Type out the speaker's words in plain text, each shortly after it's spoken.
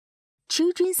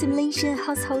Children's Simulation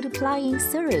Household Appliance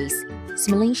Series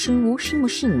Simulation Washing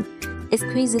Machine.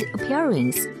 Exquisite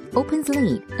appearance. Opens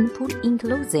lid and put in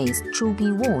clothes to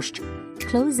be washed.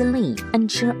 Close the lid and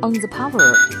turn on the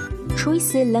power.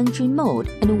 Choose the laundry mode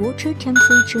and water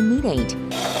temperature needed.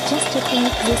 Just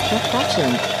click the start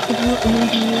button. It will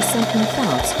enable you something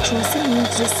fast to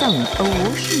simulate the sound of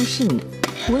washing machine.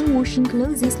 When washing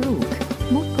clothes,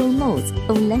 look, multiple modes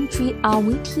of laundry are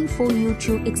waiting for you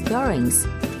to experience.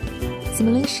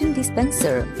 Simulation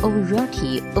dispenser of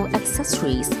variety of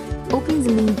accessories. Open the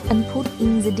lid and put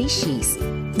in the dishes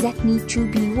that need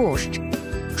to be washed.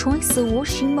 Choose the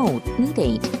washing mode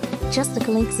needed. Just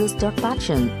click the start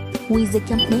button. With the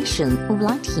combination of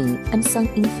lighting and sound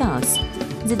effects,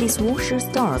 the dishwasher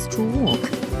starts to work.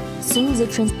 Through the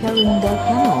transparent door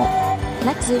panel,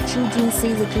 let the children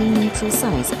see the cleaning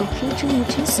process of kitchen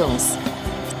utensils.